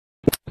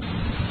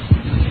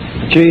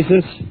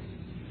Jesus,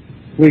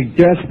 we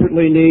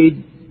desperately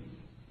need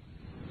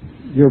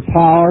your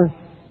power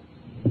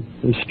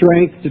and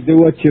strength to do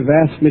what you've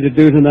asked me to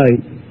do tonight.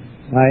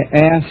 I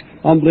ask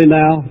humbly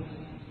now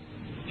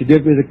to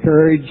give me the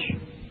courage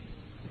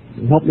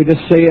and help me to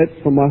say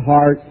it from my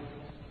heart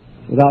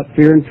without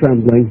fear and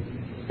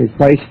trembling. In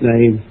Christ's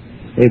name,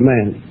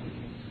 amen.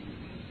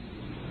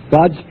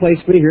 God's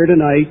placed me here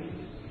tonight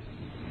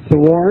to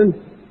warn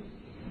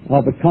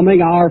of the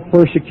coming hour of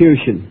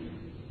persecution.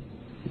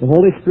 The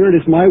Holy Spirit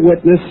is my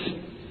witness.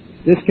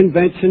 This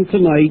convention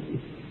tonight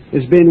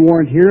is being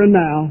warned here and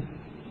now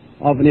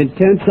of an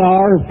intense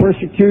hour of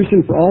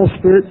persecution for all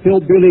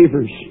Spirit-filled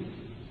believers.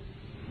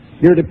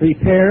 You're to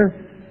prepare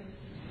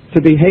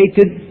to be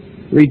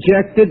hated,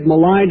 rejected,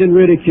 maligned, and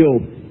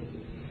ridiculed.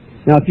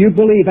 Now, if you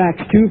believe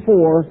Acts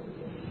 2:4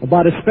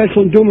 about a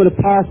special endowment of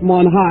power from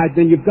on high,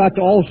 then you've got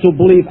to also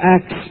believe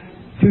Acts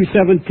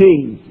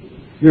 2:17.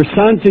 Your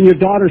sons and your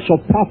daughters shall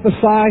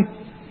prophesy,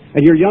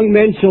 and your young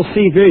men shall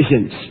see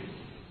visions.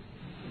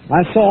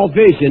 I saw a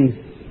vision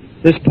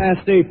this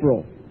past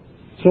April.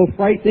 So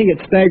frightening it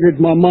staggered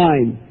my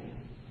mind.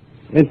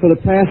 And for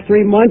the past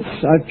 3 months,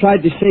 I've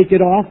tried to shake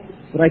it off,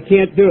 but I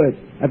can't do it.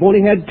 I've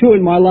only had two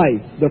in my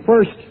life. The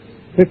first,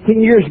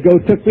 15 years ago,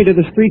 took me to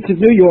the streets of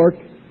New York,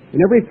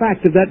 and every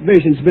fact of that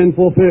vision's been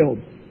fulfilled.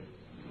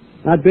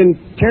 I've been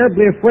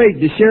terribly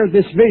afraid to share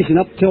this vision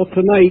up till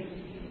tonight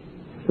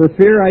for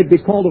fear I'd be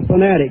called a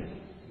fanatic.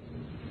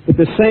 But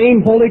the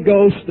same Holy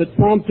Ghost that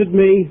prompted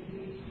me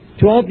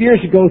 12 years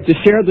ago to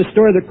share the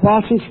story of the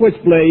cross and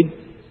switchblade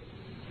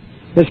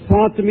has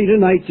prompted me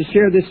tonight to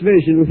share this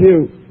vision with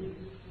you.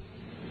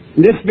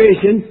 In this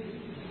vision,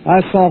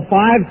 I saw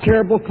 5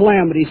 terrible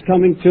calamities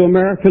coming to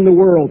America and the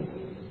world.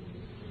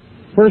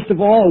 First of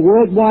all, a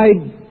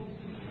worldwide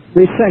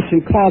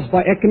recession caused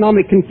by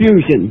economic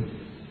confusion.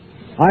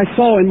 I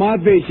saw in my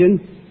vision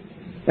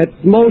at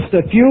most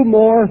a few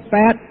more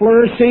fat,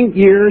 flourishing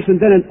years and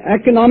then an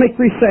economic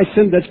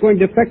recession that's going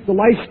to affect the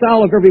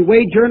lifestyle of every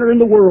wage earner in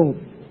the world.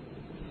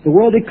 The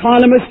world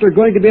economists are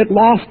going to be at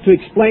loss to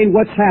explain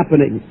what's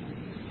happening.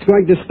 It's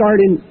going to start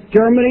in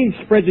Germany,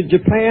 spread to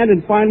Japan,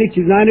 and finally to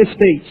the United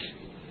States.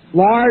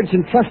 Large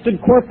and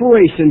trusted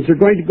corporations are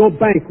going to go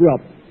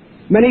bankrupt.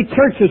 Many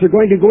churches are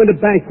going to go into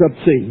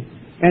bankruptcy.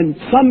 And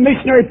some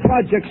missionary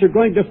projects are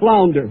going to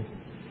flounder.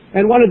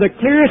 And one of the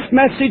clearest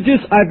messages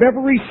I've ever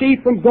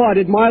received from God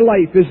in my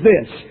life is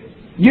this: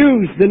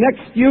 use the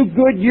next few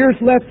good years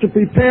left to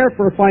prepare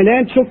for a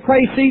financial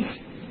crisis.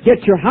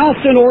 Get your house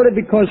in order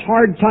because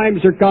hard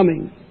times are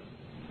coming.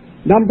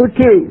 Number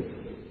 2,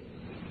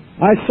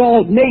 I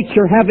saw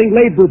nature having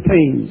labor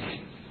pains.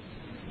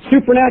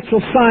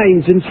 Supernatural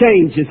signs and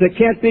changes that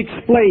can't be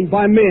explained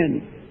by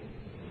men.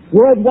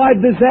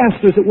 Worldwide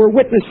disasters that we're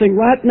witnessing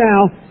right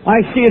now,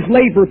 I see as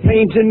labor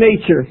pains in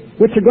nature,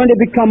 which are going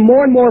to become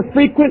more and more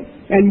frequent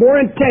and more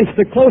intense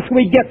the closer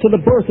we get to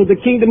the birth of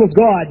the kingdom of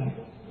God.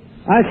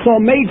 I saw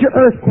major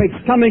earthquakes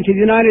coming to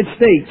the United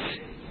States.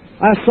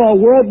 I saw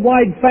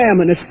worldwide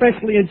famine,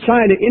 especially in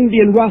China,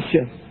 India, and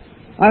Russia.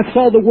 I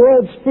saw the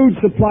world's food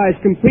supplies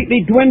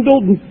completely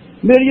dwindled and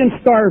millions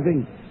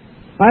starving.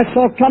 I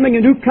saw coming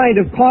a new kind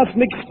of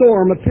cosmic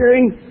storm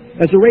appearing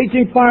as a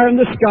raging fire in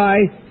the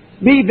sky,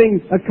 leaving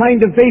a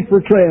kind of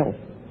vapor trail.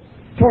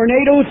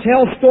 Tornadoes,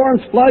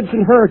 hailstorms, floods,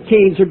 and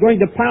hurricanes are going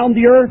to pound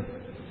the earth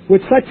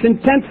with such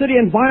intensity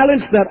and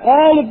violence that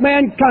all of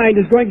mankind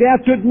is going to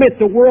have to admit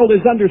the world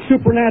is under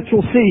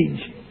supernatural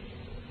siege.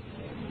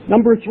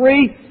 Number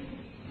 3,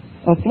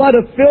 a flood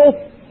of filth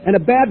and a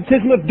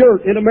baptism of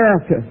dirt in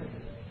America.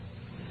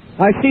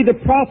 I see the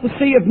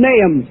prophecy of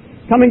Nahum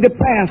coming to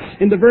pass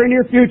in the very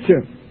near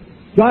future.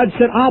 God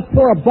said, I'll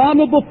pour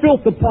abominable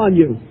filth upon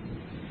you.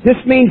 This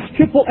means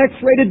triple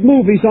X-rated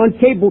movies on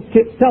cable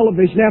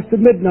television after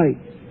midnight.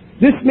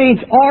 This means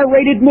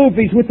R-rated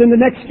movies within the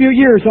next few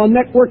years on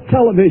network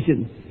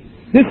television.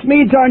 This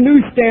means our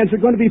newsstands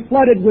are going to be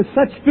flooded with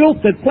such filth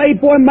that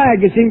Playboy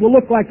magazine will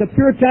look like a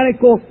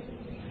puritanical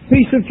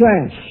piece of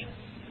trash.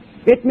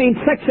 It means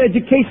sex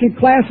education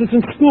classes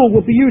in school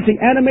will be using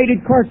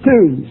animated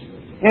cartoons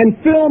and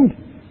filmed,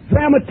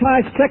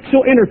 dramatized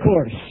sexual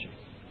intercourse.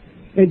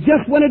 And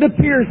just when it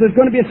appears there's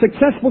going to be a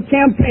successful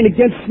campaign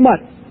against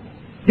smut,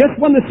 just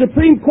when the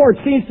Supreme Court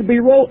seems to be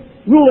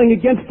ruling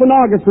against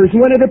pornographers, and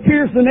when it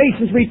appears the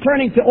nation's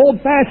returning to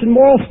old-fashioned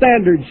moral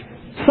standards,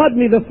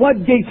 suddenly the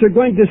floodgates are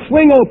going to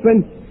swing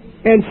open,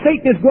 and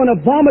Satan is going to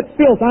vomit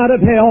filth out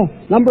of hell.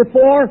 Number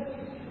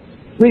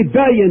 4,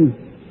 rebellion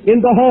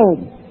in the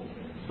home.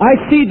 I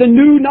see the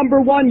new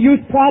number 1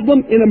 youth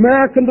problem in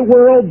America and the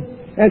world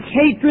as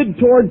hatred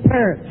toward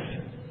parents.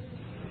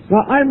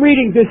 Now, I'm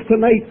reading this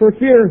tonight for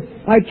fear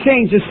I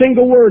change a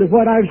single word of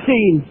what I've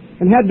seen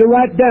and had to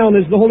write down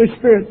as the Holy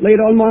Spirit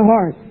laid on my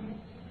heart.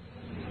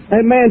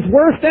 A man's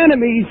worst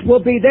enemies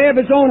will be they of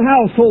his own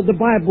household, the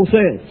Bible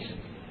says.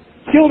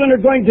 Children are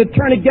going to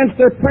turn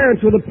against their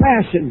parents with a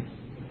passion.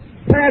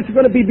 Parents are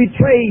going to be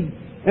betrayed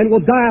and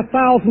will die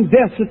 1,000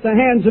 deaths at the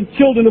hands of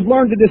children who've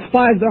learned to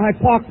despise their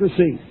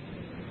hypocrisy.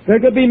 There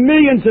are going to be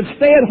millions of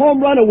stay-at-home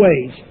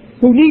runaways.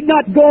 who need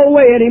not go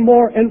away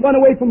anymore and run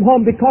away from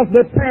home because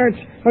their parents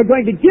are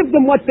going to give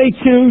them what they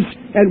choose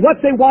and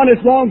what they want as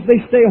long as they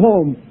stay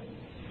home.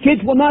 Kids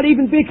will not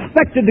even be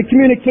expected to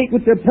communicate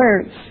with their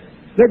parents.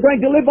 They're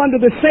going to live under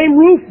the same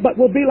roof, but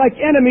will be like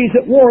enemies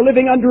at war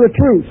living under a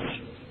truce.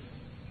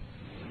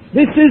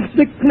 This is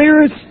the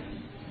clearest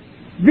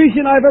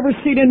vision I've ever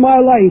seen in my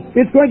life.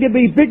 It's going to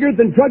be bigger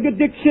than drug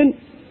addiction,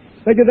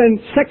 bigger than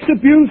sex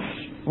abuse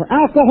or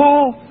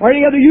alcohol or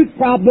any other youth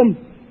problem.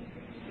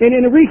 And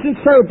in a recent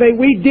survey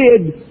we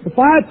did,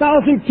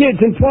 5,000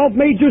 kids in 12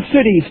 major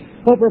cities,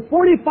 over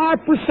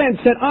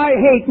 45% said, I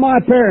hate my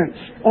parents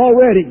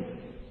already.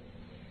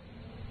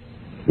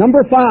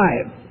 Number 5,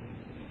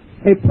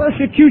 a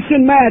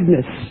persecution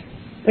madness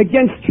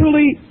against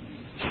truly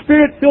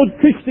Spirit-filled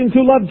Christians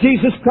who love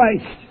Jesus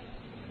Christ.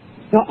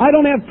 Now, I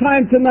don't have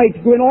time tonight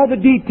to go in all the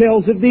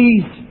details of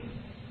these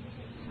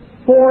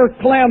 4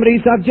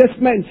 calamities I've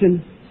just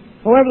mentioned.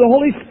 However, the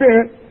Holy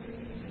Spirit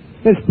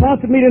has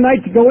prompted me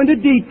tonight to go into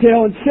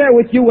detail and share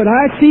with you what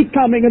I see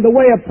coming in the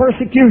way of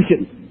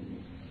persecution.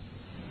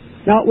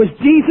 Now, it was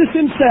Jesus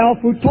himself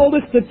who told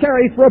us to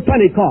tarry for a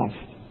Pentecost.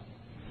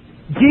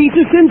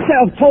 Jesus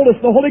himself told us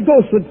the Holy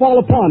Ghost would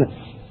fall upon us.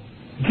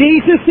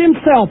 Jesus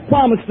himself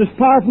promised us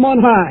power from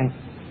on high.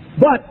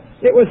 But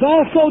it was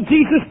also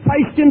Jesus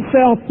Christ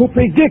himself who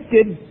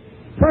predicted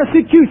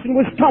persecution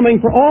was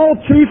coming for all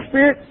true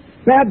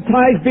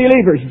Spirit-baptized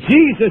believers.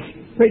 Jesus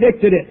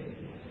predicted it.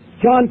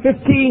 John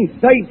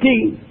 15:18.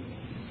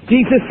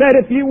 Jesus said,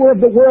 if you were of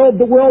the world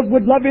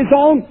would love his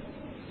own.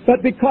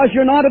 But because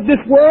you're not of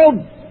this world,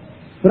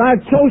 but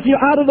I've chosen you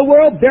out of the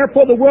world,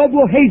 therefore the world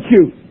will hate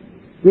you.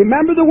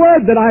 Remember the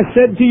word that I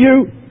said to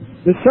you,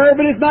 the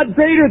servant is not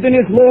greater than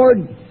his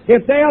Lord.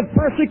 If they have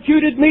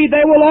persecuted me,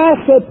 they will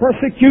also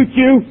persecute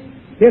you.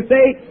 If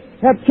they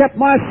have kept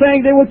my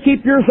saying, they will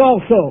keep yours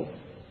also.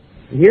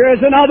 Here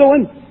is another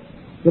one.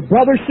 The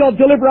brother shall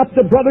deliver up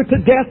the brother to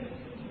death,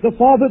 the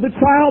father the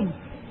child.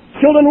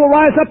 Children will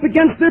rise up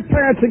against their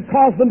parents and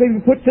cause them to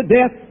be put to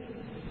death.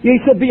 Ye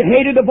shall be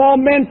hated of all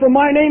men for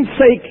my name's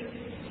sake,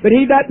 but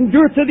he that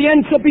endureth to the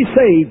end shall be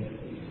saved.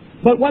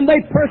 But when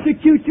they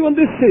persecute you in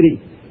this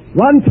city,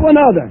 run to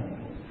another,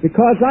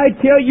 because I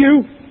tell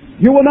you,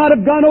 you will not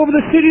have gone over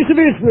the cities of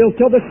Israel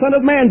till the Son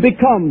of Man be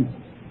come.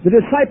 The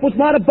disciple's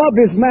not above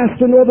his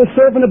master, nor the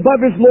servant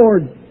above his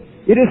Lord.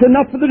 It is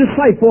enough for the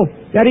disciple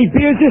that he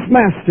be as his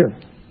master.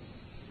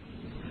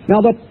 Now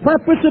the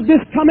purpose of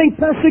this coming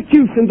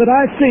persecution that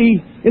I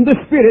see in the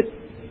Spirit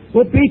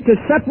will be to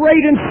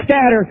separate and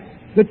scatter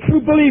the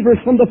true believers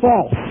from the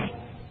false.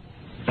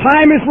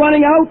 Time is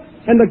running out,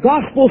 and the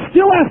gospel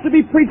still has to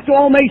be preached to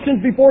all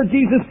nations before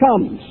Jesus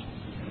comes.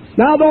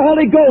 Now the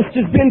Holy Ghost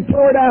has been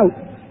poured out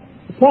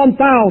upon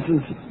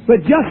thousands.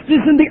 But just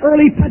as in the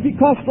early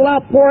Pentecostal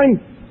outpouring,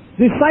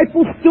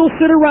 disciples still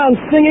sit around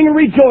singing and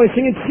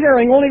rejoicing and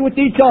sharing only with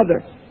each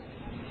other.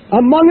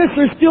 Among us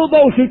are still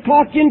those who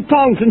talk in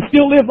tongues and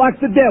still live like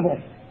the devil.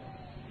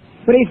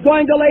 But he's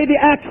going to lay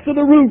the axe to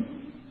the root.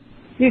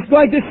 He's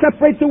going to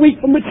separate the wheat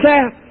from the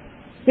chaff.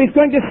 He's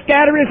going to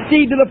scatter his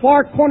seed to the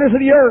far corners of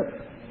the earth.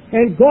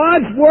 And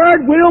God's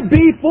word will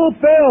be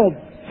fulfilled.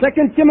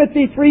 2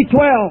 Timothy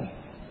 3:12.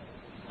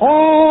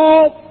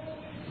 All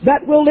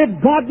that will live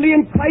godly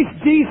in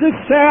Christ Jesus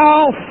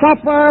shall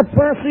suffer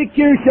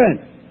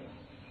persecution.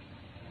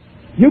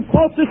 You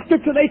quote the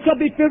scripture, they shall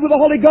be filled with the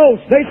Holy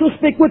Ghost. They shall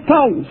speak with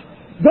tongues.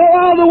 Go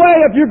all the way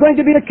if you're going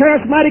to be a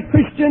charismatic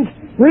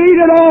Christian. Read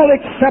it all,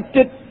 accept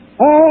it.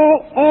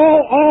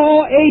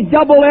 All,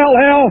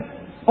 A-double-L-L.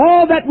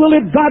 All that will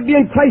live godly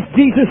in Christ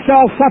Jesus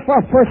shall suffer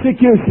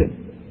persecution.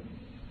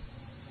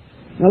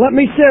 Now let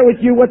me share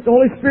with you what the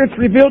Holy Spirit's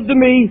revealed to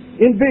me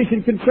in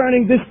vision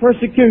concerning this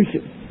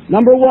persecution.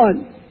 Number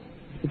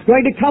 1, it's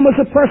going to come as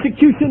a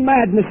persecution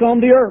madness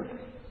on the earth.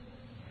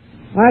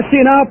 I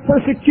see now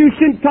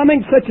persecution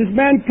coming such as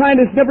mankind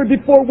has never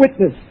before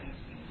witnessed.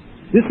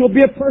 This will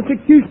be a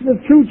persecution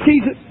of true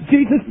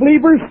Jesus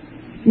believers,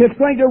 and it's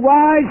going to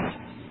rise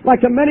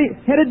like a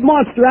many-headed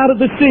monster out of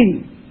the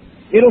sea.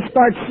 It'll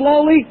start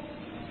slowly,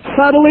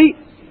 subtly,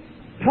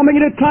 coming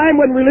at a time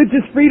when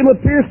religious freedom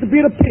appears to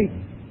be at a peak.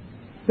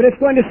 But it's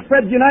going to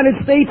spread the United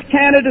States,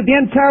 Canada, the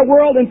entire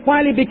world, and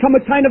finally become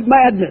a kind of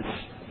madness.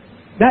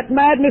 That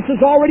madness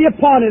is already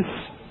upon us.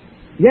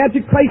 The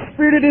Antichrist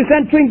spirit is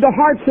entering the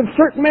hearts of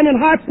certain men in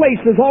high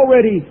places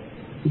already.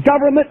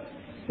 Government,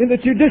 in the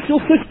judicial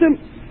system,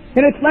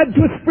 and it's led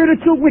to a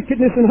spiritual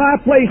wickedness in high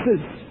places.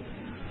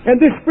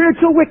 And this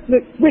spiritual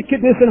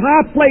wickedness in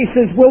high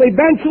places will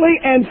eventually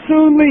and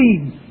soon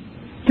lead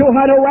to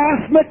an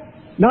harassment,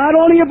 not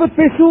only of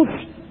officials,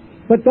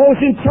 but those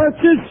in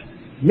churches,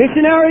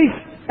 missionaries,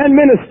 and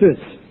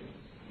ministers.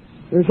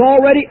 There's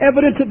already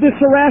evidence of this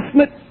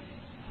harassment.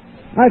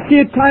 I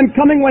see a time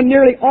coming when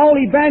nearly all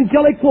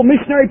evangelical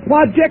missionary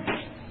projects,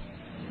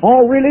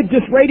 all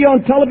religious radio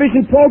and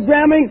television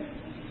programming,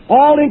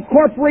 all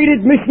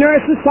incorporated missionary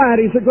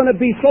societies are going to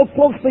be so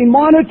closely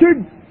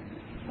monitored,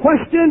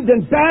 questioned,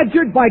 and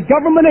badgered by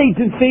government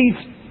agencies,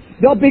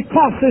 they'll be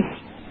cautious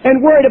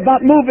and worried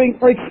about moving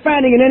or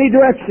expanding in any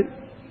direction.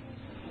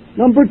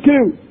 Number 2,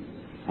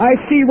 I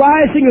see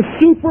rising a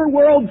super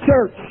world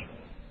church.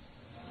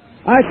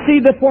 I see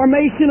the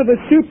formation of a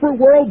super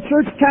world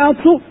church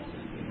council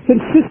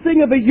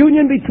consisting of a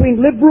union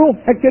between liberal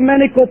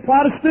ecumenical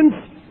Protestants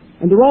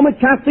and the Roman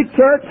Catholic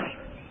Church,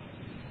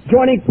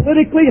 joining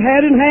politically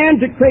hand in hand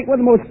to create one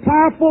of the most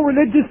powerful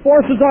religious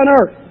forces on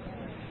earth.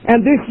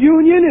 And this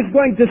union is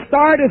going to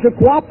start as a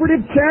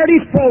cooperative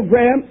charities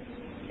program,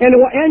 and it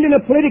will end in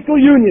a political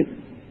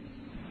union.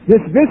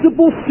 This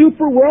visible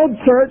super world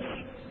church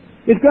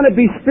is going to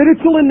be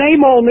spiritual in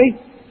name only,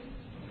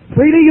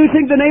 freely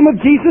using the name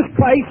of Jesus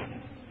Christ,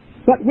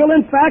 but will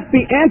in fact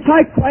be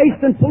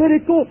anti-Christ and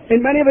political in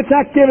many of its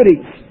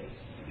activities.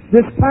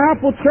 This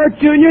powerful church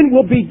union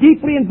will be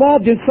deeply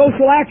involved in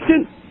social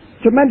action,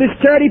 tremendous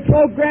charity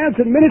programs,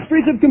 and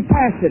ministries of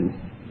compassion.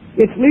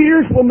 Its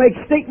leaders will make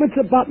statements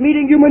about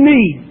meeting human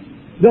needs.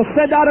 They'll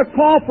send out a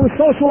call for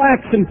social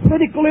action,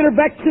 political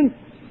intervention,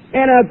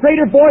 and a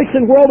greater voice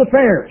in world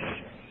affairs.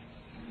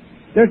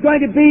 There's going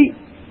to be,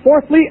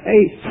 fourthly, a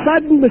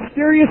sudden,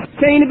 mysterious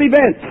chain of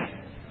events.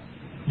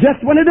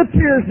 Just when it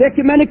appears the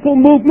ecumenical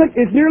movement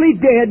is nearly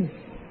dead,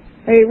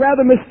 a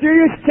rather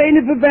mysterious chain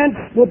of events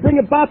will bring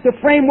about the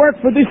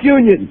framework for this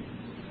union.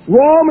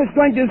 Rome is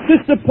going to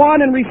insist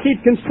upon and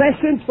receive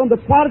concessions from the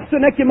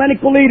Protestant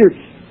ecumenical leaders.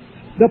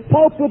 The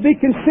Pope will be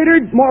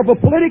considered more of a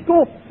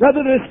political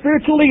rather than a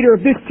spiritual leader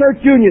of this church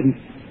union.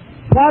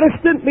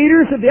 Protestant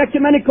leaders of the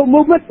ecumenical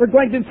movement are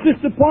going to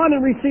insist upon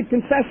and receive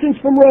concessions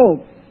from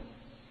Rome.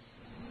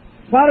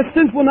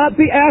 Protestants will not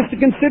be asked to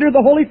consider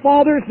the Holy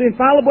Father as the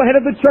infallible head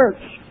of the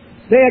church.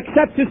 They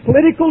accept his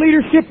political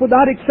leadership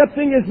without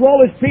accepting his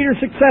role as Peter's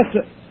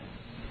successor.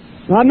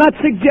 Now, I'm not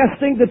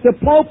suggesting that the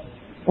Pope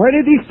or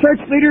any of these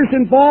church leaders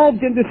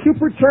involved in the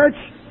super church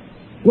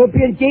will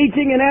be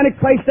engaging in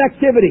Antichrist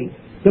activity.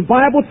 The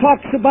Bible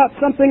talks about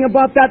something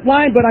about that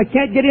line, but I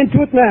can't get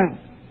into it now.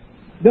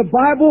 The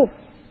Bible,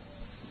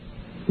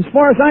 as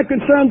far as I'm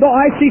concerned, though,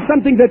 I see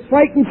something that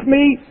frightens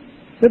me,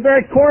 the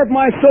very core of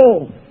my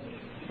soul.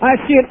 I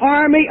see an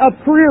army of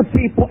career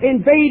people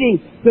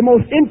invading the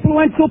most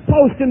influential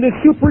post in this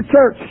super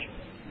church.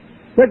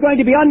 They're going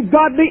to be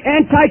ungodly,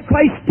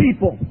 anti-Christ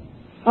people,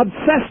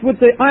 obsessed with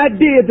the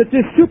idea that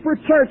this super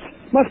church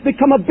must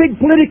become a big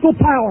political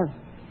power,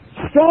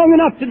 strong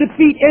enough to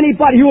defeat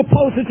anybody who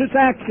opposes its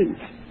actions.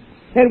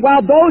 And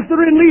while those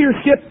that are in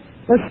leadership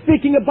are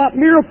speaking about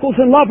miracles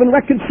and love and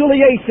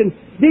reconciliation,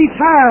 these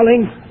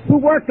hirelings who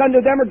work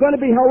under them are going to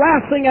be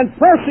harassing and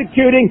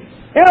persecuting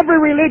every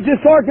religious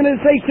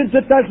organization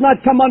that does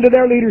not come under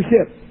their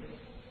leadership.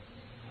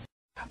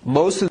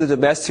 Most of the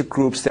domestic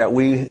groups that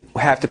we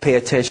have to pay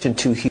attention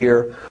to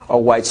here are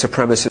white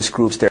supremacist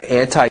groups. They're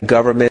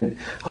anti-government,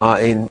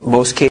 in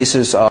most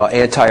cases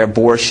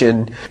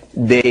anti-abortion.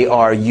 They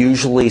are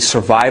usually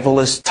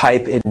survivalist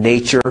type in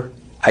nature,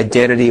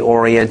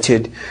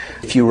 identity-oriented.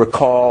 If you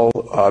recall,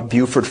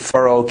 Buford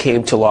Furrow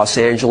came to Los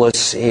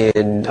Angeles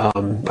in,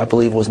 I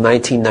believe it was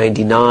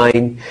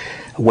 1999,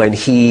 when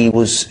he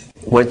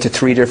went to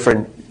 3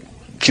 different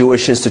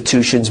Jewish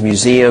institutions,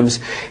 museums,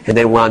 and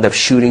then wound up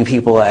shooting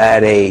people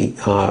at a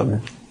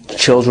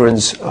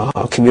children's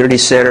community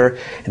center,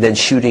 and then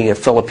shooting a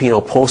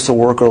Filipino postal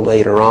worker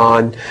later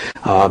on.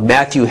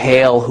 Matthew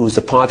Hale, who's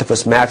the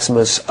Pontifex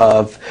Maximus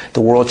of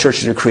the World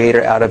Church of the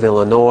Creator out of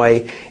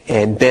Illinois,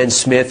 and Ben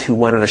Smith, who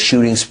went on a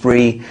shooting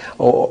spree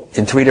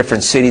in 3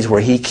 different cities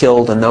where he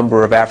killed a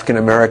number of African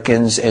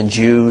Americans and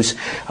Jews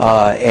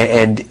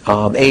and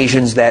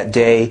Asians that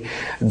day.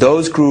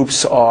 Those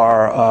groups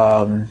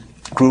are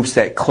groups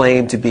that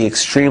claim to be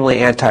extremely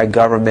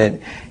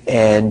anti-government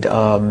and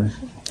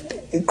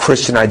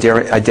Christian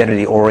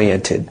identity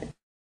oriented.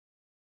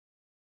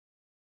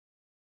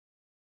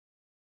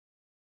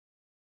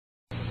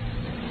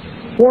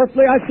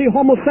 Fourthly, I see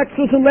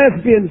homosexuals and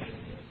lesbians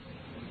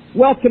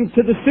welcome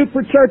to the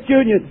super church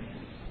union.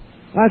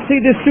 I see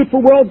this super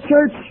world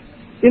church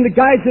in the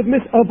guise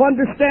of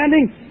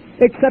understanding,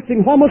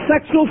 accepting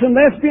homosexuals and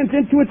lesbians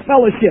into its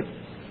fellowship.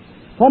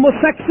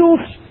 Homosexual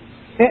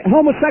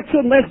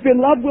and lesbian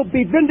love will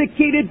be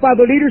vindicated by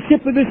the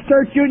leadership of this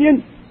church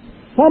union.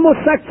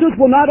 Homosexuals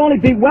will not only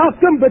be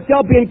welcomed, but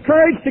they'll be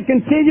encouraged to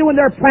continue in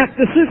their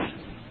practices.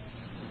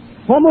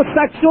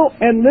 Homosexual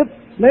and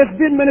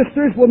lesbian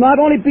ministers will not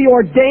only be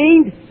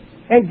ordained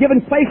and given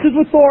places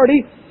of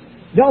authority,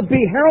 they'll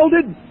be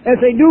heralded as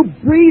a new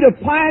breed of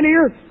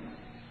pioneer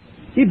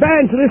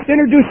evangelists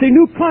introducing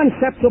new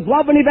concepts of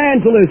love and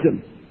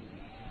evangelism.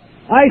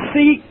 I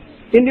see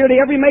in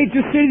nearly every major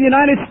city in the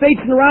United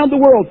States and around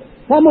the world,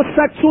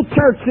 homosexual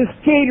churches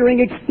catering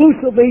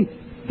exclusively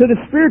to the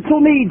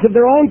spiritual needs of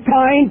their own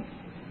kind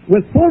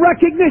with full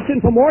recognition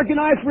from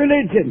organized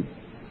religion.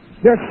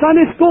 Their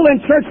Sunday school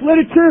and church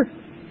literature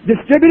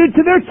distributed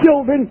to their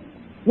children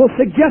will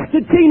suggest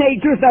to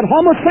teenagers that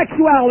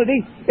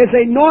homosexuality is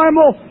a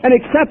normal and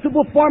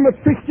acceptable form of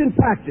Christian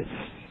practice.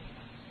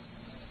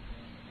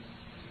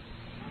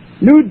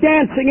 Nude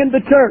dancing in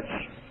the church.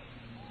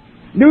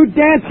 Nude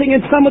dancing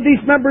in some of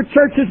these member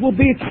churches will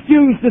be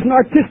excused as an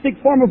artistic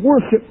form of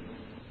worship.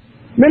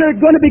 Men are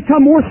going to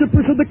become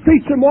worshipers of the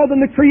creature more than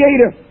the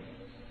Creator.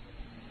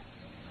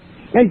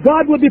 And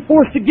God will be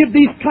forced to give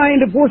these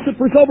kind of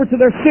worshipers over to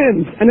their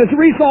sins. And as a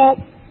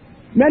result,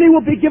 many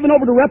will be given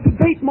over to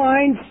reprobate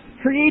minds,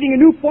 creating a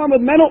new form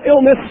of mental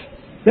illness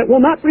that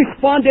will not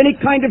respond to any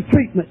kind of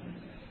treatment.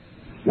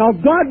 Now,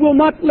 God will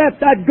not let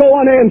that go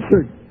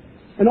unanswered.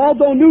 And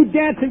although new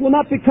dancing will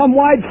not become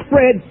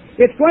widespread,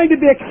 it's going to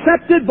be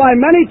accepted by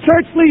many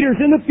church leaders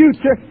in the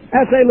future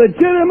as a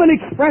legitimate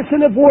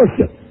expression of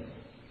worship.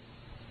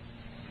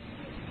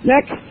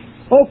 Next,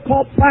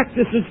 occult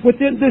practices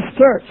within this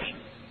church.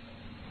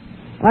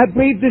 I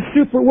believe this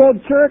super world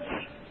church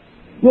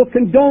will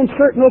condone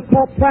certain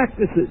occult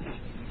practices.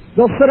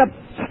 They'll set up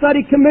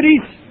study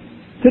committees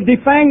to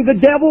defang the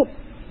devil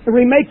and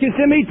remake his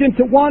image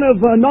into one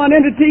of a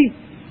non-entity,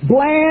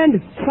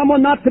 bland,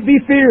 someone not to be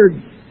feared.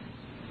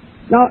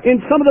 Now,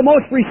 in some of the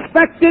most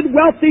respected,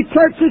 wealthy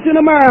churches in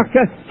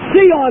America,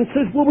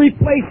 seances will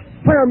replace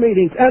prayer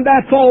meetings, and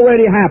that's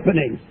already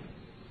happening.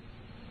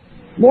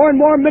 More and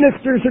more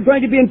ministers are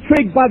going to be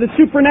intrigued by the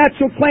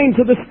supernatural claims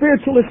of the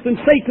spiritualist and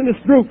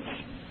Satanist groups.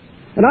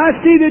 And I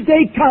see the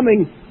day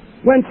coming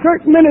when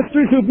certain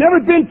ministers who've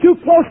never been too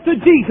close to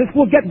Jesus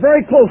will get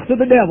very close to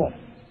the devil.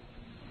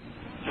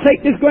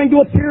 Satan is going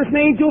to appear as an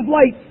angel of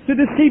light to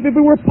deceive if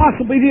we were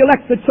possibly the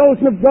elect, the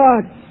chosen of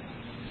God.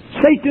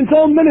 Satan's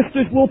own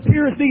ministers will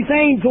appear as these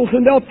angels,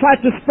 and they'll try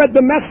to spread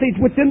the message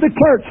within the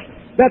church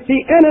that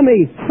the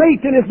enemy,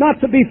 Satan, is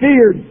not to be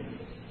feared.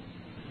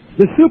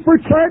 The super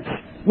church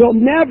will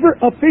never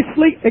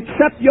officially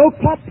accept the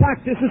occult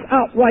practices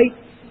outright,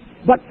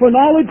 but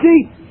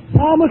phrenology,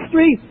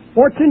 palmistry,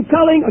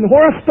 fortune-telling, and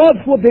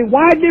horoscopes will be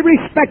widely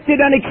respected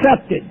and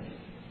accepted.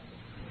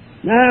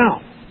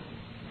 Now,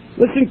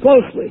 listen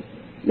closely.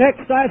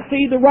 Next, I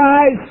see the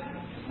rise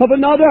of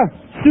another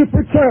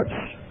super church.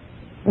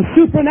 A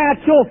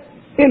supernatural,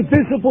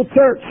 invisible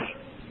church.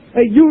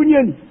 A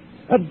union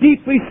of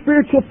deeply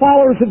spiritual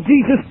followers of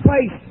Jesus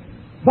Christ,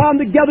 bound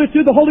together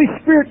through the Holy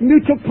Spirit,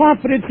 mutual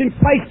confidence in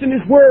Christ and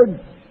His Word.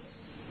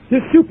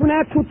 This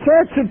supernatural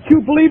church of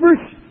true believers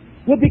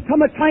will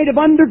become a kind of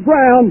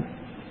underground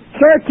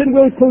church and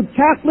will include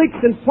Catholics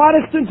and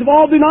Protestants of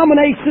all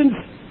denominations,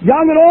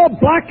 young and old,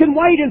 black and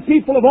white, and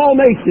people of all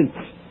nations.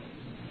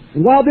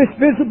 And while this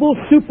visible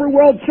super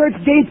world church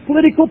gains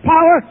political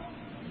power,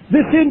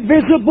 this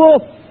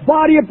invisible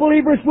body of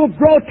believers will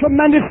grow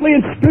tremendously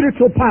in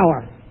spiritual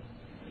power.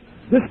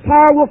 This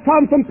power will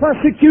come from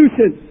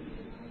persecution.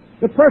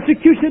 The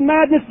persecution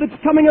madness that's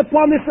coming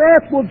upon this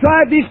earth will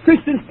drive these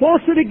Christians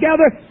closer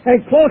together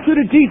and closer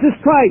to Jesus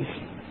Christ.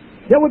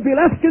 There would be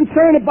less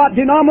concern about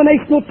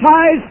denominational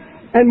ties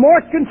and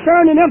more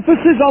concern and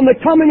emphasis on the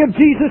coming of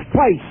Jesus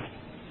Christ.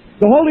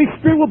 The Holy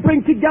Spirit will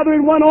bring together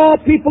in one all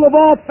people of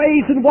all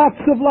faiths and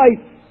walks of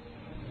life.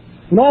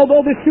 And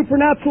although this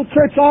supernatural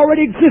church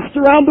already exists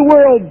around the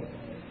world,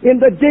 in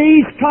the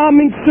days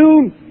coming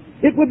soon,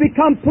 it will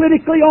become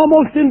politically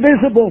almost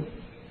invisible.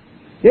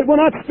 It will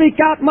not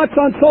speak out much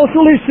on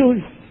social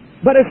issues,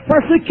 but as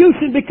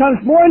persecution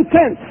becomes more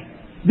intense,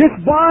 this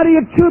body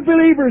of true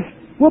believers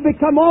will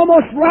become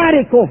almost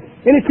radical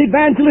in its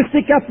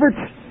evangelistic efforts,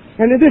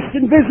 and in this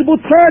invisible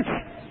church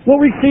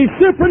will receive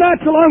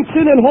supernatural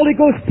unction and Holy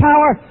Ghost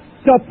power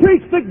to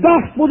preach the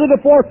gospel to the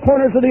four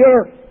corners of the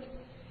earth.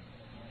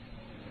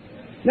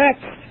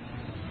 Next,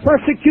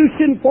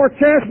 persecution for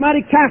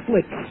charismatic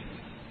Catholics.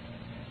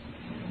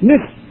 And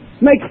this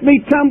makes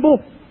me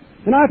tremble,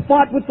 and I've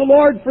fought with the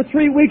Lord for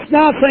 3 weeks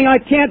now saying I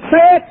can't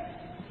say it.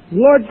 The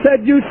Lord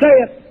said, you say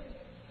it.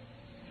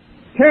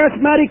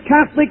 Charismatic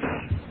Catholics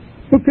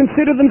who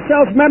consider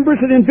themselves members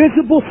of the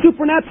invisible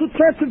supernatural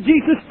church of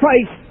Jesus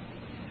Christ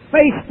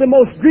face the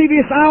most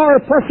grievous hour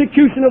of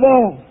persecution of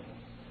all.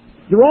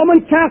 The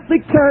Roman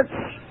Catholic Church,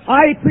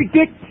 I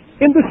predict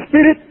in the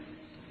Spirit,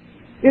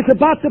 is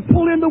about to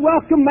pull in the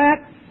welcome mat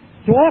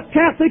to all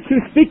Catholics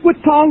who speak with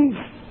tongues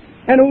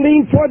and who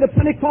lean toward the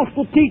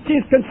Pentecostal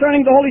teachings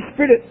concerning the Holy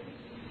Spirit.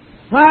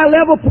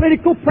 High-level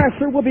political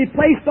pressure will be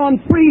placed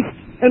on priests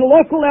and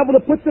local level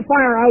to put the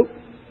fire out.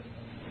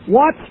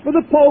 Watch for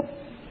the Pope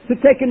to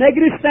take a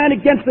negative stand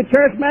against the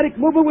charismatic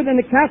movement within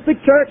the Catholic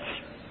Church.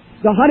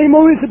 The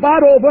honeymoon is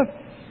about over.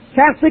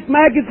 Catholic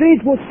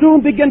magazines will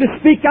soon begin to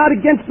speak out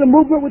against the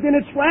movement within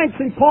its ranks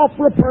and call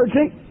for a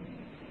purging.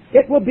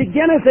 It will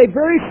begin as a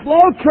very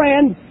slow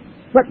trend,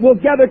 but will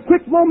gather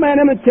quick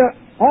momentum until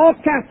all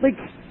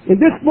Catholics in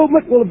this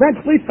movement will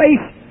eventually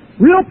face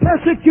real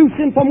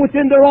persecution from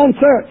within their own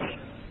church.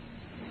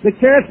 The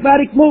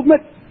charismatic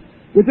movement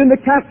within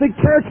the Catholic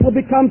Church will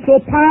become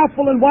so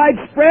powerful and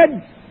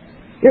widespread,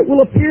 it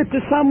will appear to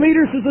some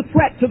leaders as a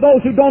threat to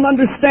those who don't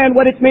understand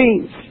what it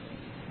means.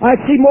 I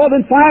see more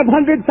than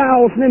 500,000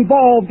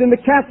 involved in the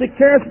Catholic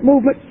charismatic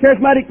movement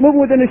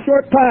within a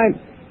short time.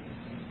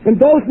 And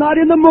those not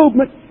in the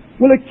movement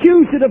will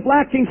accuse it of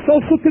lacking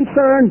social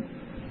concern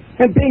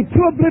and being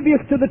too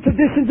oblivious to the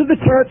traditions of the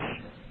church.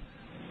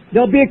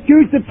 They'll be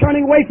accused of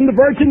turning away from the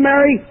Virgin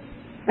Mary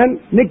and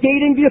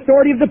negating the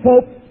authority of the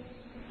Pope.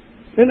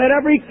 And that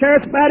every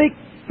charismatic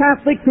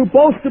Catholic who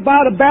boasts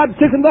about a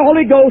baptism of the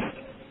Holy Ghost,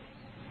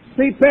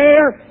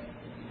 prepare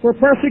for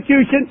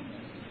persecution.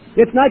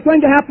 It's not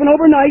going to happen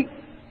overnight.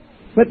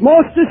 But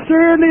most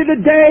assuredly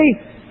the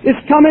day is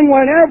coming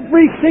when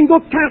every single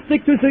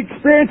Catholic who's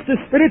experienced a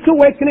spiritual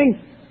awakening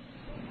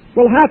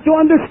will have to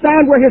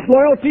understand where his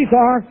loyalties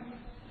are.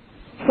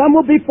 Some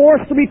will be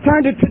forced to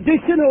return to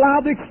tradition and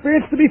allow the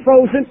experience to be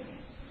frozen.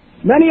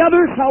 Many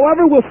others,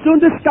 however, will soon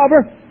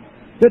discover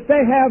that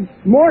they have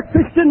more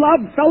Christian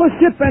love,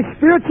 fellowship, and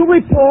spiritual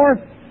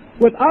rapport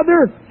with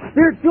other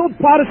Spirit-filled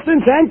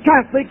Protestants and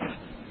Catholics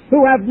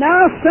who have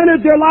now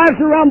centered their lives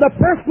around the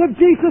person of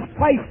Jesus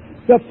Christ,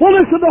 the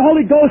fullness of the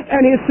Holy Ghost,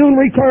 and His soon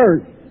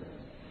return.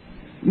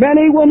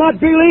 Many will not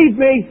believe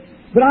me,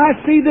 but I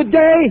see the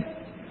day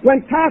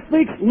when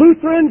Catholics,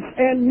 Lutherans,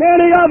 and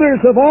many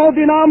others of all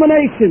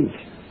denominations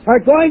are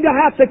going to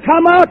have to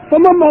come out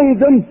from among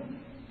them.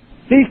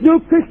 These new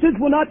Christians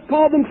will not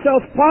call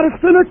themselves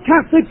Protestant or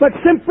Catholic, but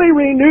simply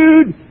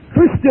renewed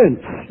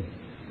Christians.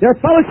 Their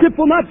fellowship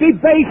will not be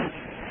based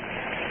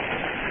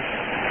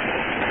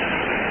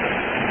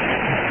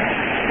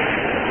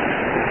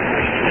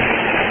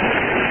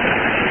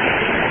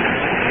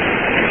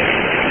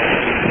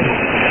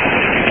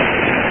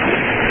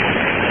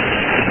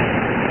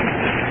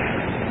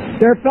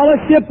Their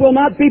fellowship will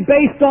not be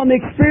based on the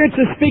experience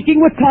of speaking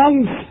with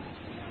tongues,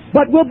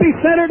 but will be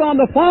centered on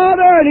the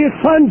Father and His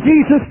Son,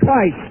 Jesus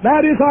Christ.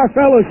 That is our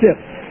fellowship.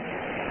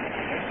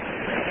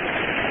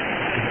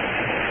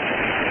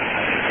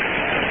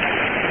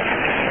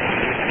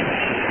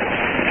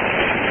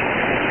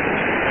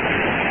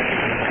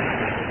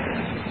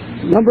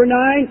 Number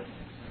 9,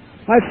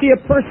 I see a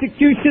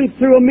persecution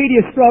through a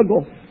media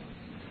struggle.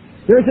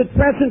 There is at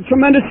present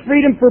tremendous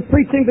freedom for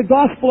preaching the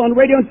gospel on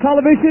radio and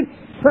television.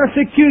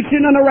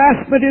 Persecution and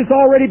harassment is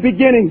already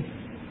beginning.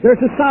 There's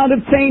a sound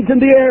of change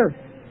in the air.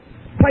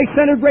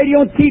 Christ-centered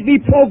radio and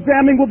TV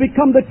programming will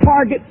become the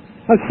target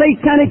of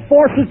satanic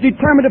forces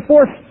determined to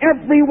force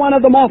every one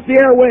of them off the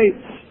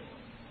airwaves.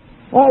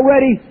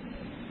 Already,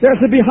 there's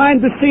a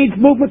behind-the-scenes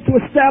movement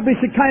to establish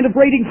a kind of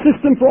rating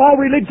system for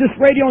all religious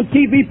radio and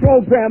TV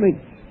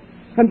programming.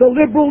 And the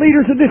liberal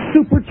leaders of this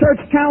super church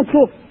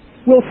council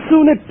will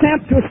soon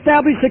attempt to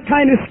establish a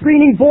kind of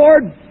screening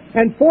board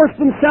and force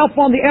themselves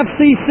on the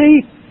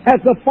FCC as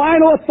the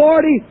final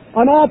authority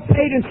on all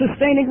paid and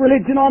sustaining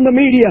religion on the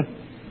media.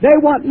 They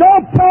want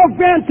no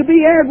program to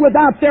be aired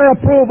without their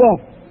approval.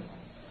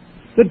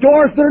 The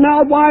doors that are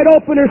now wide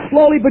open are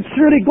slowly but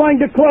surely going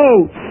to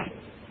close.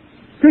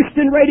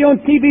 Christian radio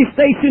and TV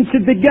stations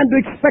should begin to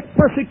expect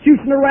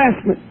persecution and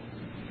harassment.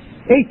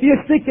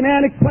 Atheistic and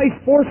antichrist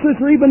forces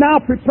are even now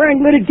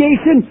preparing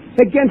litigation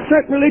against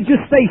certain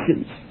religious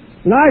stations.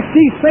 And I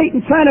see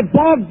Satan trying to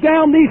bog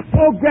down these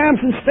programs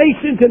and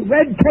stations in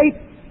red tape,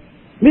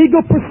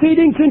 legal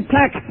proceedings, and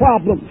tax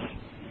problems.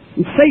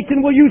 And Satan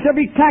will use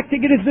every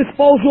tactic at his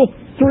disposal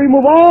to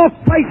remove all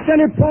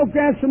Christ-centered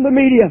programs from the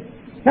media.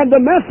 And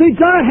the message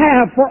I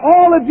have for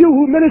all of you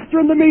who minister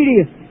in the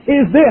media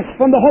is this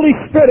from the Holy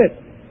Spirit: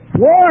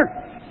 work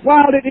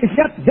while it is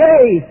yet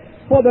day,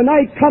 for the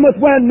night cometh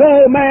when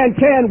no man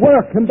can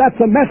work. And that's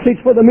a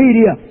message for the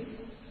media.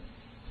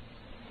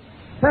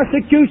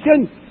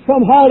 Persecution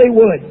from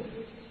Hollywood.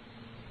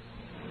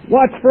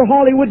 Watch for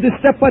Hollywood to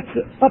step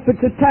up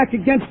its attack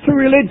against true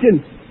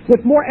religion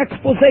with more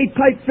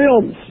expose-type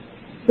films.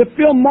 The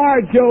film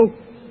Marjo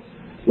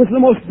was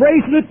the most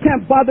brazen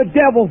attempt by the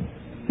devil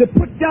to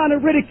put down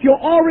and ridicule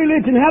all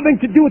religion having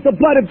to do with the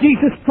blood of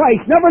Jesus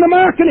Christ. Never in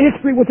American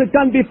history was it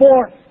done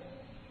before.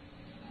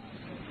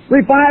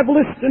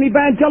 Revivalists and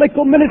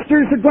evangelical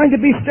ministers are going to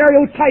be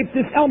stereotyped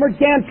as Elmer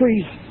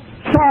Gantrys,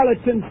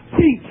 charlatans,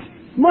 cheats,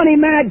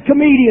 money-mad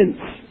comedians.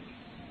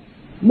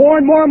 More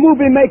and more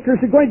movie makers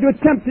are going to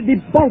attempt to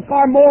debunk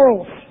our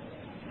morals.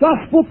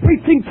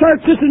 Gospel-preaching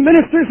churches and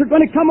ministers are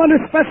going to come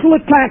under special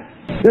attack.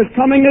 There's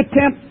coming an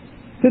attempt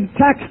to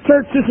tax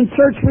churches and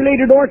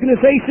church-related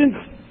organizations.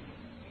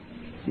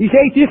 These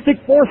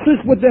atheistic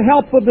forces, with the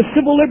help of the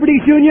Civil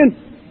Liberties Union,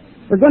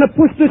 are going to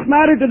push this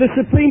matter to the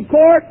Supreme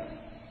Court.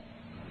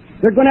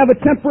 They're going to have a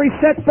temporary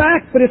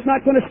setback, but it's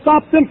not going to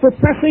stop them from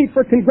pressing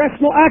for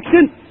congressional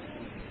action.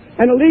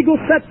 And a legal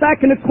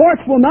setback in the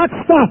courts will not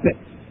stop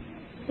it.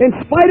 In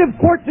spite of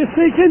court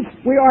decisions,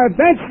 we are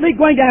eventually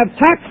going to have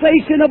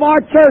taxation of our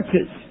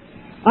churches.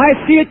 I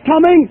see it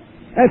coming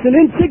as an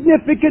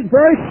insignificant,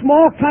 very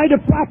small kind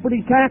of property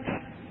tax,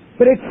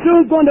 but it's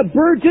soon going to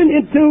burgeon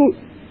into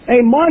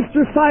a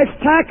monster-sized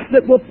tax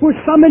that will push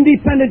some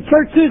independent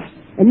churches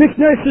and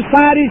missionary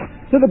societies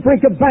to the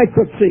brink of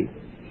bankruptcy.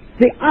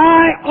 The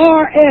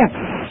IRS,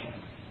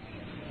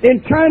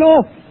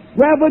 Internal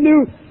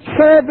Revenue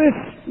Service,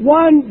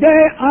 one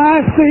day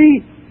I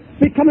see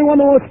becoming one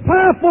of the most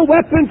powerful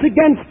weapons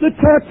against the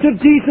Church of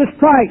Jesus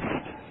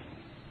Christ.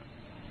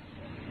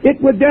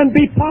 It would then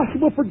be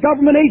possible for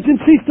government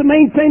agencies to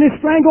maintain a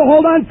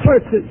stranglehold on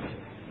churches.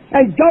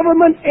 And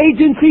government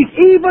agencies,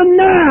 even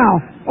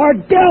now, are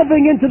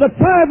delving into the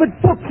private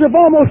books of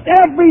almost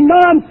every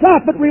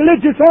non-profit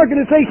religious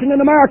organization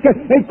in America,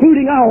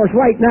 including ours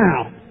right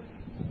now.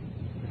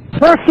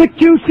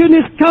 Persecution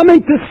is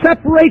coming to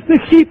separate the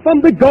sheep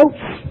from the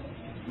goats,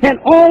 and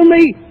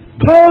only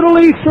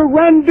totally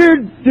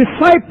surrendered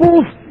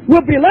disciples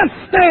will be left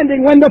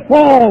standing when the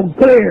fog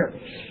clears.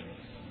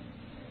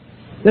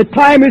 The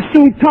time is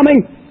soon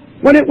coming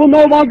when it will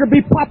no longer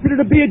be popular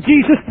to be a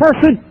Jesus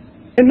person.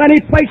 In many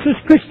places,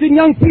 Christian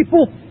young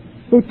people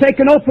who take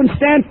an open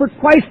stand for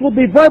Christ will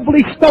be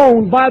verbally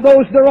stoned by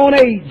those their own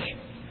age.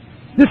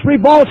 This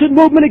revulsion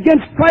movement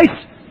against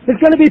Christ is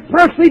going to be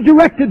personally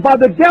directed by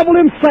the devil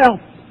himself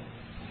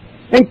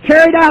and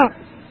carried out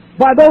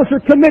by those who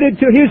are committed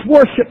to his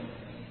worship.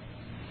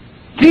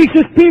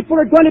 Jesus' people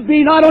are going to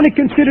be not only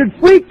considered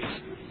freaks,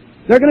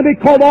 they're going to be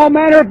called all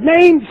manner of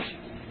names.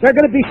 They're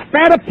going to be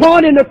spat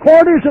upon in the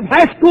corridors of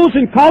high schools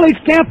and college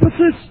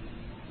campuses.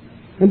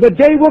 And the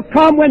day will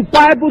come when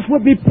Bibles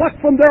will be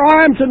plucked from their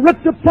arms and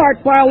ripped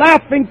apart by a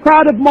laughing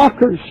crowd of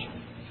mockers.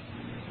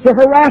 The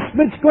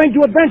harassment's going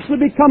to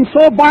eventually become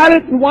so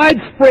violent and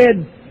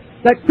widespread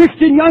that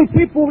Christian young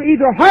people will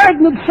either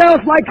harden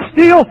themselves like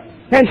steel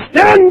and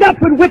stand up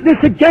and witness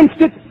against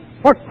it,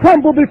 or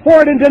crumble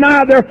before it and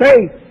deny their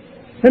faith.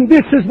 And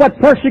this is what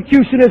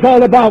persecution is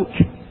all about.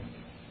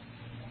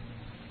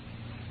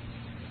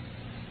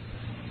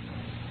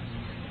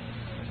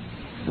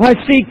 I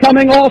see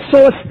coming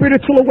also a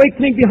spiritual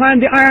awakening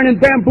behind the iron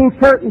and bamboo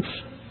curtains.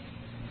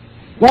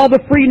 While the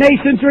free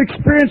nations are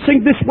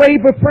experiencing this wave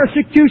of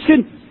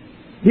persecution,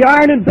 the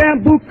iron and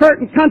bamboo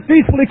curtain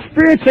countries will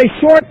experience a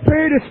short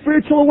period of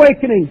spiritual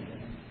awakening.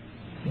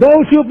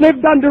 Those who have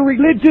lived under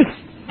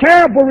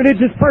terrible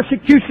religious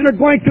persecution are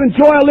going to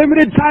enjoy a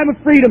limited time of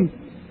freedom.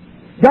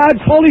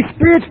 God's Holy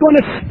Spirit's going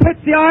to split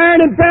the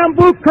iron and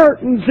bamboo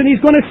curtains, and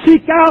He's going to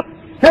seek out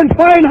and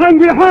find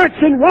hungry hearts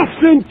in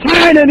Russia and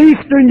China and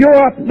Eastern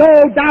Europe.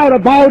 No doubt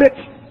about it.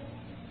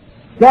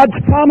 God's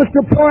promised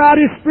to pour out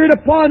His Spirit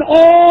upon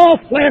all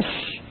flesh.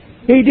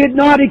 He did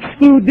not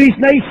exclude these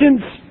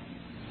nations.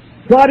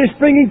 God is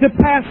bringing to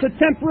pass a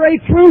temporary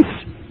truce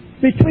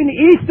between the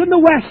East and the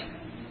West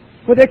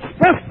for the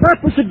express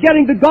purpose of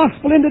getting the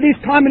gospel into these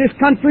communist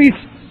countries.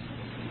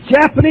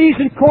 Japanese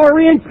and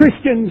Korean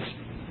Christians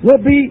will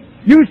be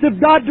used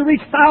of God to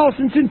reach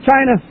thousands in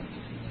China.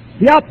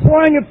 The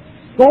outpouring of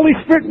the Holy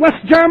Spirit in West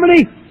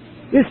Germany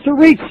is to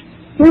reach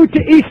through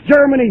to East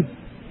Germany.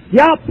 The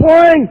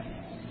outpouring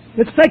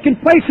that's taking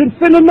place in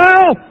Finland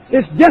now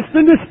is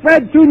destined to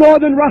spread through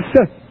northern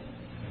Russia.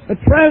 A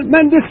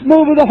tremendous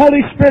move of the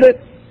Holy Spirit.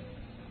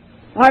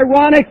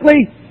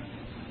 Ironically,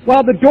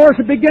 while the doors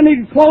are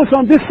beginning to close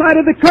on this side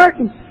of the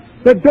curtain,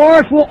 the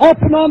doors will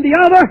open on the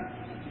other,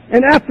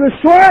 and after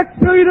a short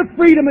period of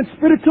freedom and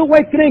spiritual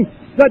awakening,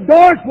 the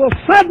doors will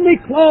suddenly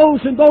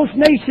close and those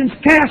nations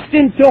cast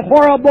into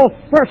horrible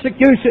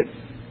persecution.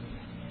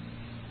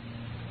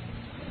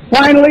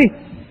 Finally,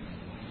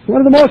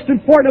 one of the most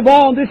important of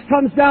all, and this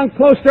comes down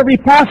close to every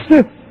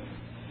pastor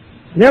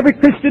and every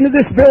Christian in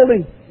this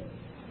building,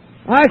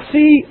 I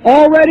see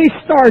already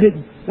started.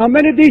 Now,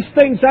 many of these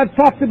things I've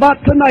talked about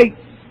tonight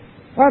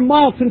are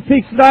mountain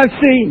peaks that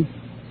I've seen.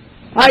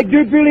 I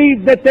do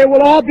believe that they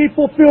will all be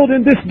fulfilled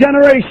in this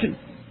generation.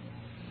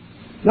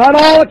 Not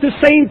all at the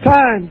same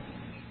time.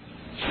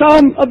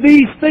 Some of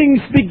these things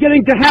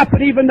beginning to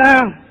happen even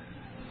now.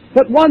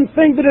 But one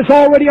thing that is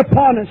already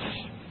upon us,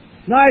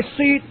 and I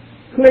see it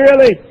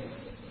clearly,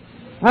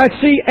 I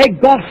see a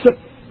gossip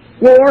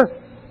war.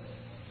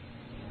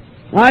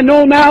 I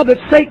know now that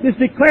Satan has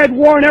declared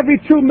war on every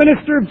true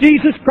minister of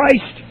Jesus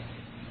Christ.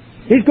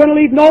 He's going to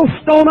leave no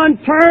stone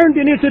unturned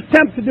in his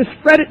attempt to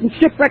discredit and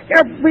shipwreck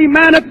every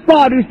man of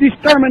God who's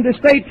determined to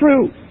stay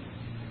true.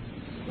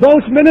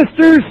 Those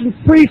ministers and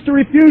priests who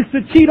refuse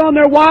to cheat on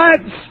their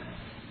wives,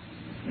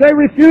 they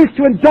refuse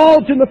to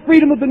indulge in the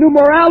freedom of the new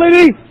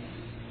morality,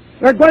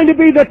 they're going to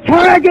be the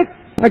target.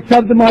 I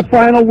come to my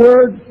final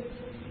word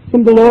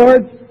from the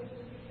Lord.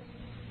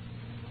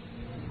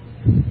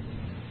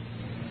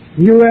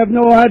 You have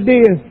no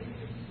idea.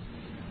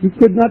 You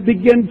could not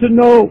begin to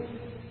know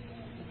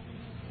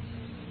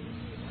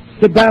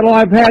the battle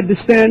I've had to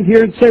stand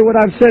here and say what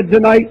I've said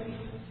tonight.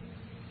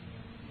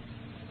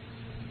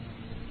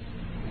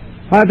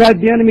 I've had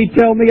the enemy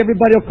tell me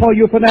everybody will call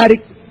you a fanatic.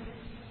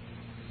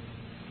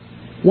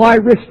 Why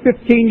risk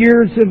 15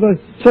 years of a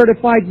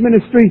certified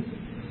ministry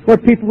where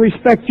people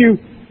respect you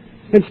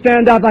and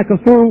stand out like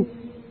a fool?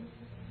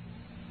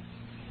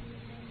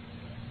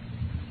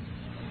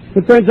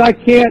 But friends, I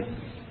can't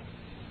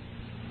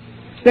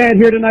stand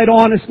here tonight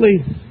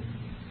honestly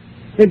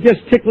and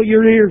just tickle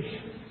your ears.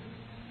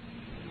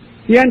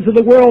 The ends of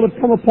the world have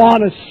come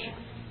upon us.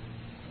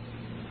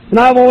 And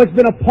I've always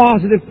been a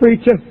positive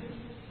preacher.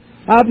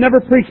 I've never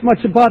preached much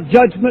about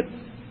judgment.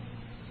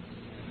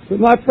 But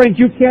my friends,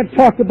 you can't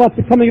talk about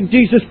the coming of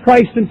Jesus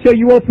Christ until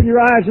you open your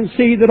eyes and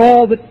see that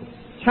all that's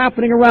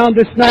happening around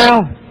us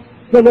now,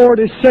 the Lord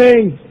is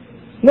saying,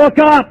 look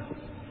up.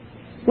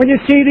 When you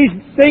see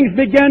these things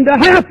begin to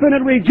happen,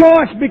 and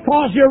rejoice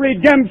because your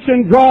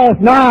redemption draweth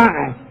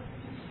nigh.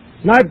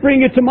 And I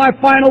bring you to my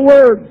final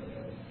word.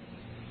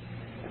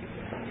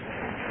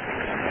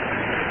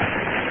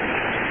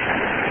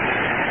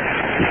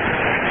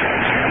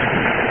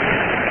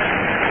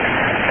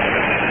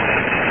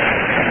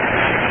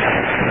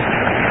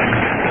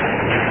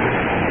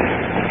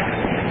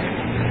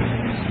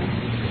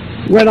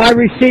 When I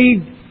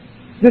received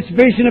this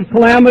vision of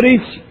calamities,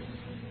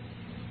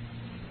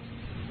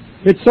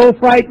 it so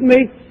frightened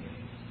me.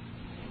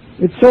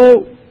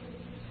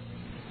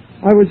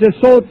 I was just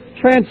so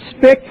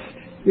transfixed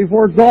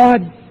before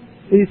God.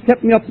 He's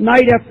kept me up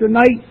night after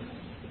night.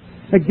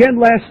 Again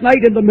last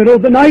night in the middle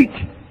of the night.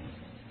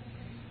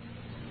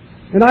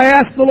 And I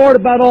asked the Lord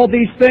about all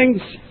these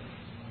things.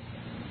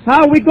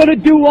 How are we going to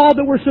do all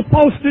that we're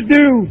supposed to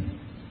do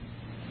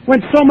when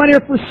so many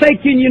are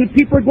forsaking you and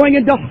people are going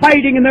into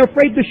hiding and they're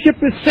afraid the ship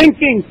is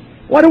sinking?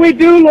 What do we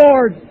do,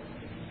 Lord?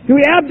 Do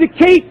we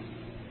abdicate?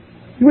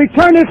 Do we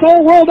turn this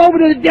whole world over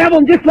to the devil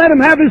and just let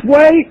him have his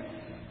way?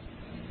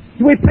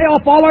 Do we pay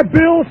off all our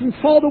bills and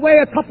fold away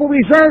a couple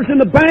reserves in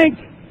the bank,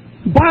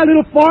 buy a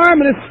little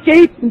farm and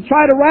escape and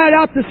try to ride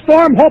out the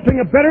storm hoping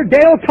a better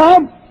day will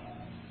come?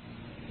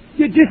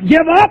 You just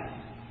give up?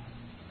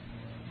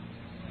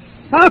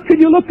 How can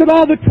you look at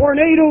all the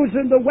tornadoes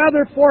and the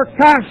weather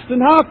forecast,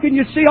 and how can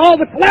you see all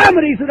the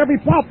calamities that every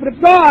prophet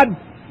of God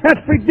has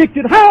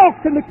predicted? How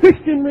can the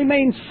Christian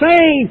remain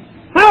sane?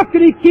 How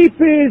can he keep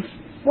his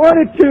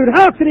fortitude?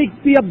 How can he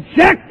be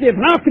objective?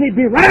 How can he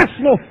be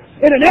rational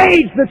in an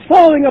age that's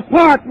falling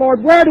apart?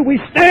 Lord, where do we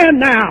stand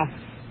now?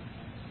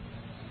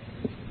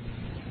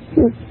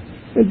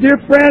 And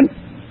dear friend,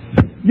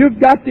 you've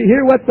got to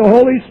hear what the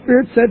Holy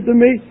Spirit said to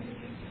me.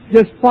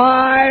 Just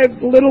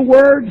 5 little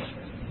words,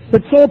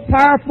 but so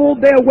powerful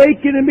they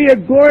awakened in me a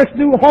glorious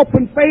new hope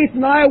and faith,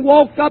 and I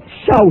woke up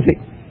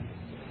shouting.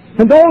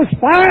 And those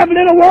 5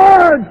 little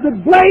words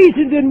that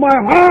blazoned in my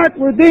heart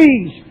were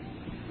these: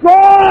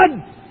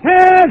 God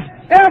has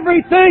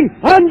everything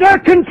under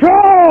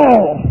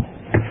control.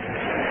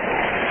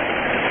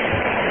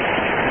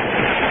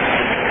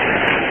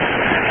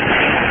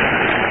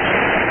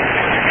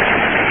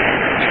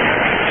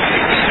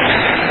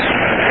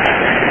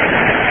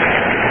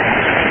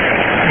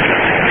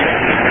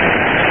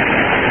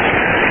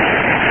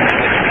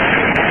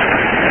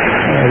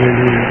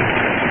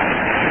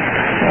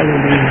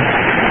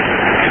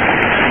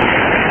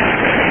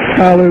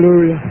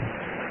 Hallelujah.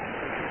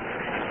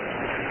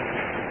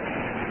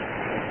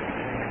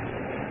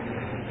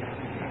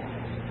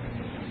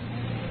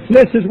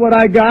 This is what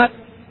I got.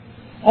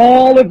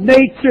 All of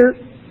nature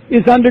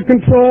is under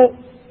control.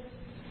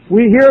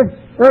 We hear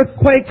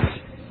earthquakes,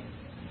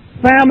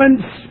 famines,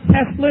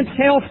 pestilence,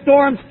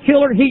 hailstorms,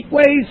 killer heat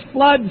waves,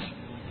 floods,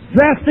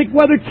 drastic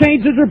weather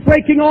changes are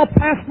breaking all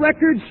past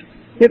records.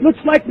 It looks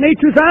like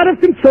nature's out of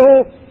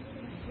control,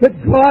 but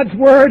God's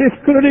Word has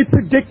clearly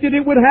predicted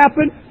it would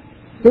happen.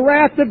 The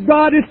wrath of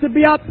God is to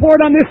be outpoured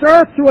on this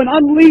earth through an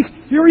unleashed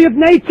fury of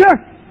nature,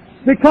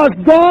 because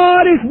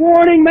God is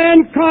warning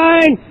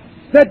mankind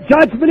that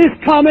judgment is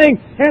coming,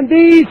 and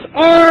these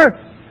are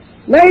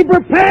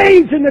labor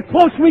pains, and the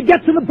closer we get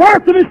to the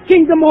birth of His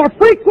kingdom, more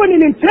frequent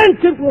and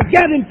intensive we'll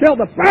get until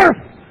the birth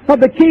of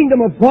the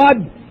kingdom of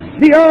God.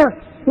 The earth,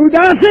 who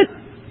does it?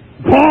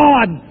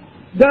 God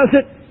does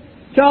it.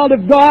 Child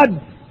of God,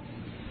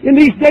 in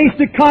these days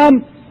to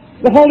come,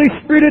 the Holy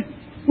Spirit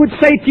would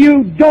say to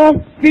you,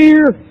 don't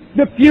fear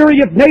the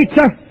fury of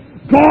nature.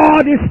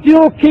 God is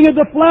still King of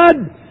the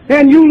flood.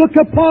 And you look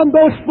upon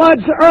those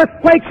floods,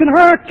 earthquakes, and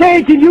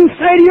hurricanes, and you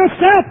say to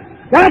yourself,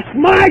 that's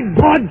my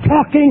God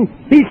talking.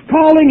 He's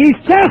calling, He's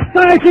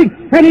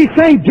chastising, and He's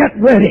saying, get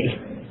ready.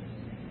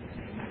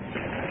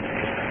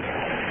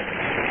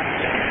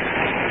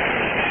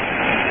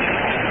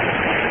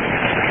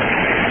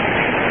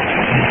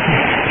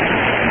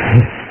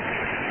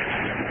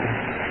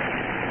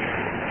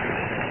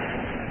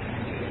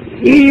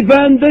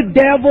 Even the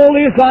devil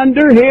is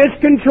under his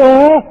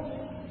control.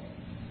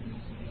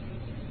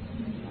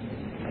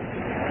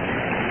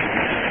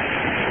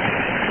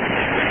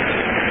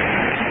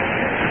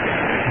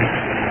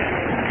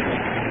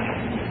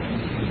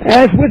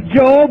 As with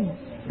Job,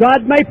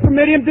 God may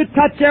permit him to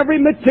touch every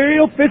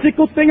material,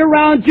 physical thing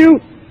around you,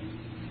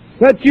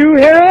 but you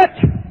hear it?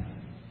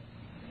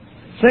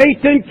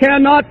 Satan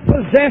cannot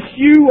possess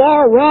you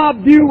or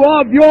rob you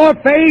of your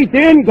faith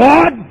in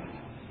God.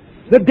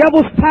 The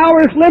devil's power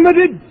is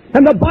limited,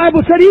 and the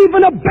Bible said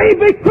even a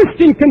baby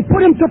Christian can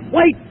put him to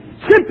flight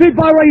simply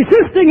by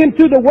resisting him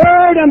to the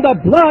Word and the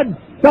blood.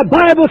 The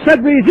Bible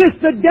said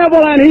resist the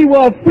devil and he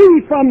will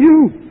flee from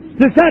you.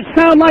 Does that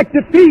sound like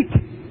defeat?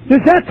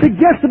 Does that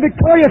suggest a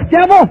victorious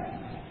devil?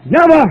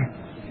 Never.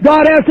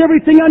 God has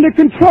everything under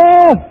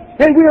control,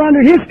 and we are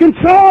under His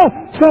control,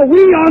 so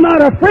we are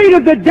not afraid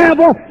of the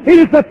devil. It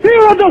is the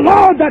fear of the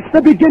Lord that's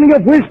the beginning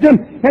of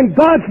wisdom, and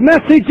God's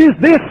message is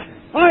this: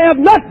 I have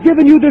not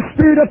given you the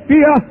spirit of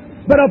fear,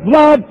 but of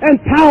love and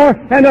power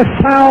and a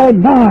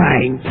sound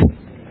mind.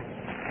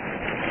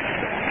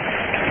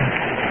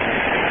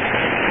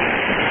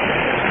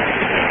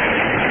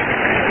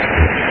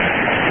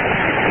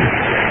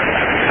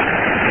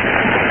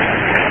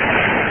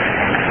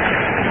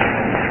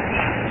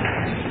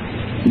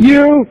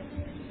 You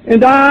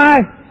and I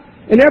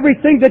and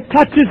everything that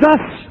touches us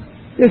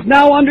is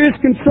now under His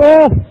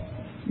control.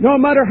 No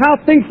matter how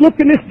things look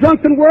in this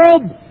drunken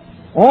world,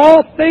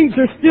 all things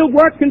are still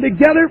working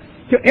together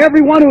to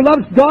everyone who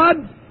loves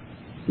God.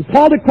 And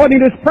called according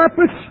to His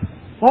purpose.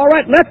 All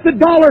right, let the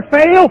dollar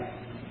fail.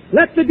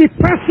 Let the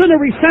depression or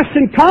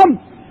recession come.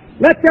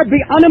 Let there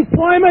be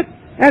unemployment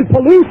and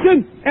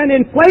pollution and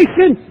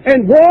inflation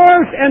and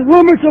wars and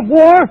rumors of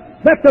war.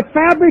 Let the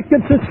fabric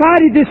of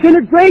society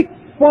disintegrate.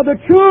 For the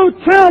true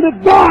child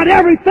of God,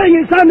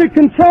 everything is under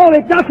control.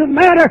 It doesn't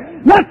matter.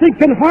 Nothing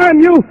can harm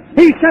you.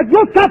 He said,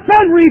 look up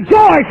and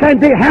rejoice and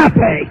be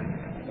happy.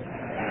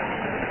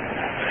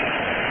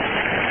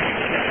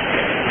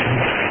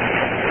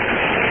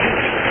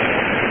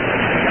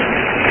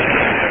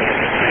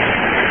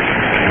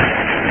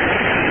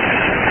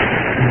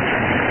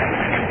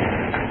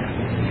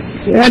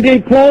 And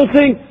in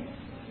closing,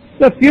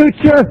 the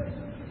future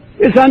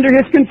is under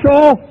His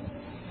control.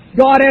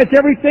 God has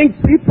everything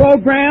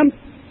pre-programmed.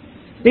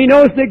 He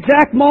knows the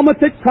exact moment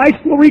that Christ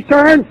will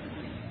return.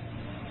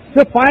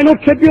 The final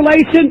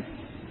tribulation,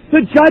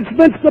 the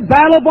judgments, the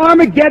battle of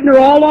Armageddon are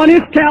all on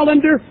His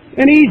calendar,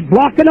 and He's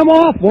blocking them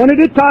off one at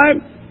a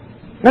time.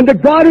 And the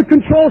God who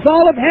controls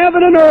all of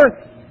heaven and earth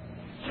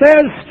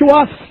says to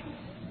us,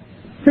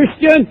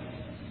 Christian,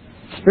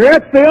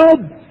 Spirit-filled,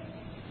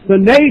 the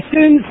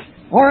nations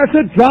are as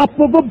a drop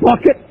of a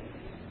bucket,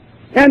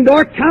 and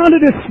are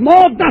counted as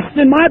small dust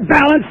in my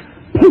balance.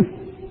 Poof!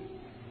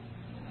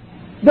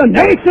 The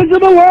nations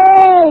of the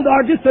world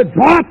are just a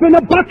drop in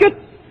a bucket.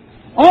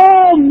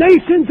 All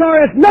nations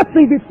are as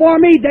nothing before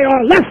me. They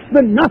are less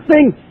than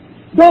nothing.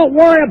 Don't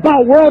worry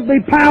about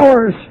worldly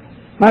powers.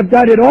 I've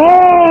got it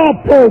all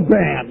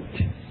programmed.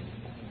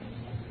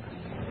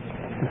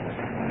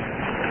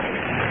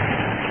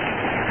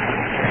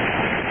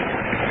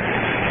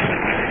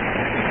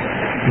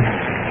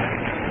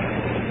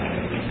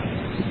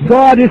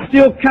 God is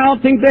still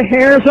counting the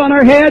hairs on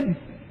our head.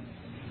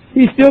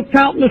 He's still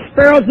counting the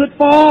sparrows that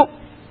fall.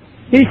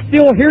 He's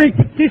still hearing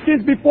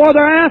petitions before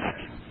they're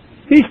asked.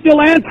 He's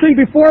still answering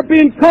before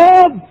being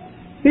called.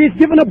 He's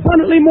given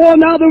abundantly more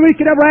now than we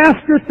could ever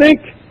ask or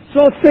think.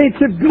 So, saints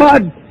of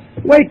God,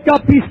 wake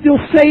up. He's still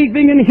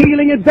saving and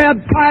healing and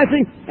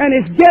baptizing and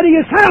is getting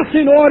His house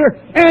in order.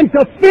 And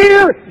to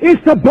fear is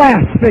to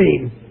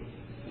blaspheme.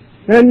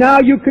 And now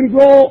you can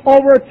go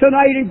over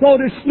tonight and go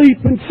to sleep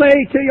and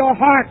say to your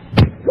heart,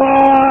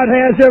 God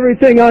has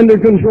everything under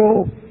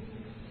control.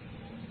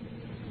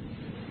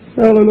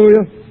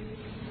 Hallelujah.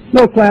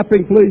 No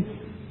clapping, please.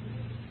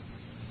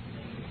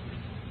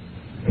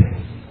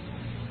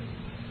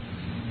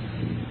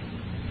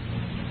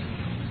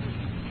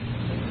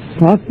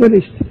 I've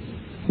finished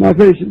my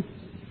vision.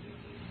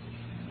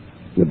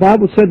 The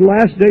Bible said in the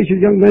last days your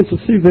young men shall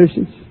see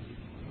visions.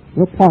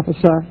 They'll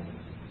prophesy.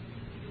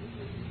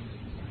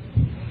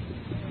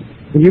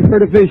 And you've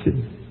heard a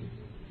vision.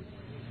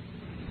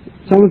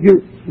 Some of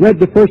you read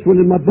the first one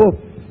in my book.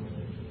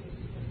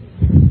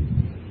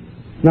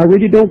 And I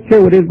really don't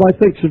care what anybody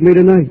thinks of me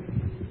tonight.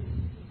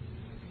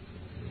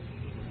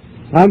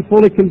 I'm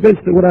fully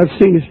convinced that what I've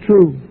seen is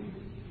true.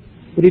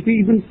 But if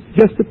even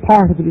just a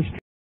part of it is